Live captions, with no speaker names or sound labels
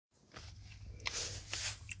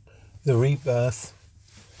The rebirth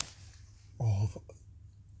of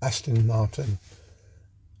Aston Martin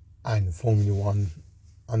and Formula One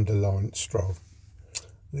under Lawrence Stroll,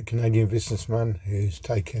 the Canadian businessman who's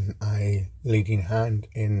taken a leading hand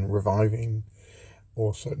in reviving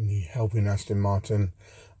or certainly helping Aston Martin.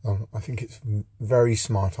 I think it's a very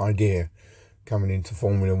smart idea coming into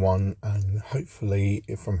Formula One, and hopefully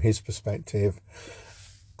from his perspective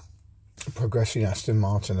progressing Aston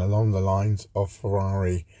Martin along the lines of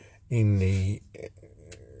Ferrari in the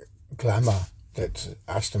glamour that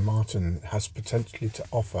Aston Martin has potentially to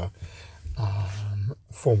offer.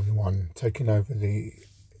 Formula One taking over the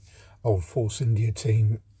old Force India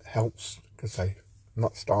team helps, because they're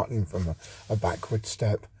not starting from a backward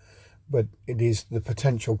step, but it is the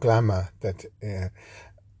potential glamour that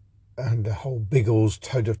and the whole Biggles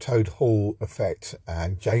Toad of Toad Hall effect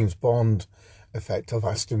and James Bond effect of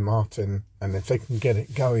Aston Martin, and if they can get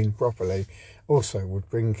it going properly, also would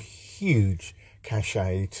bring huge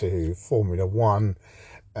cachet to Formula One.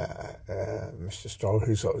 Mr. Stroll,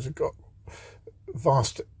 who's got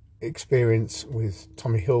vast experience with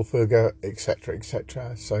Tommy Hilfiger,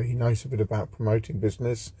 etc., so he knows a bit about promoting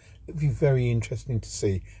business. It'd be very interesting to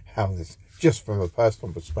see how this, just from a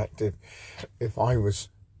personal perspective, if I was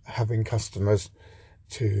having customers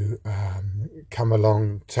to come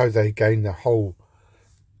along so they gain the whole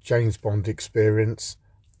James Bond experience.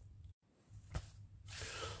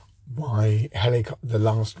 By the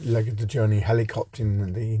last leg of the journey,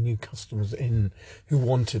 helicoptering the new customers in who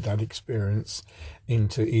wanted that experience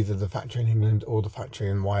into either the factory in England or the factory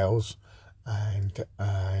in Wales, and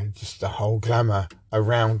just the whole glamour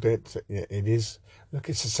around it. It is, look,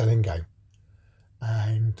 it's a selling game,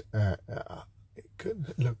 and it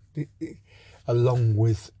could look along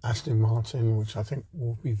with Aston Martin, which I think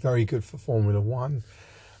will be very good for Formula One.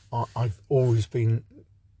 I've always been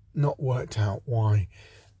not worked out why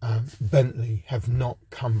Bentley have not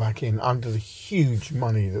come back in under the huge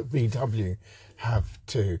money that VW have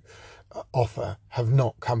to offer, have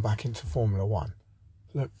not come back into Formula One.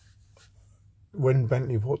 Look, when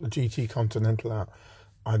Bentley bought the GT Continental out,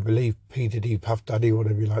 I believe P. Diddy, Puff Daddy,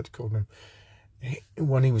 whatever you like to call him,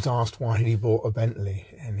 when he was asked why he bought a Bentley,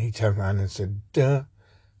 and he turned around and said, duh,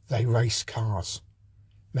 they race cars.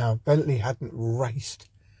 Now, Bentley hadn't raced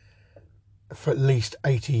for at least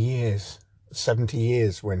 80 years, 70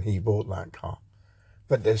 years when he bought that car.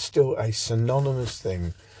 But there's still a synonymous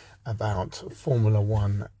thing about Formula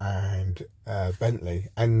One and Bentley.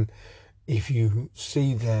 And if you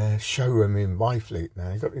see their showroom in Byfleet now,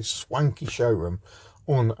 they've got this swanky showroom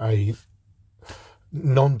on a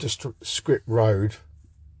nondescript road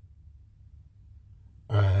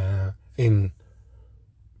in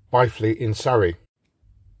Byfleet in Surrey.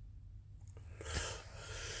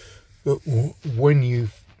 But when you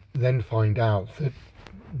then find out that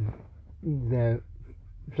their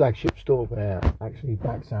flagship store there actually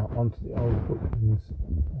backs out onto the old Brooklands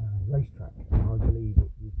racetrack, and I believe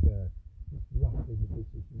it was roughly the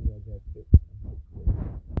position where their pit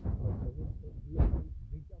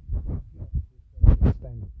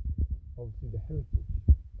and obviously the heritage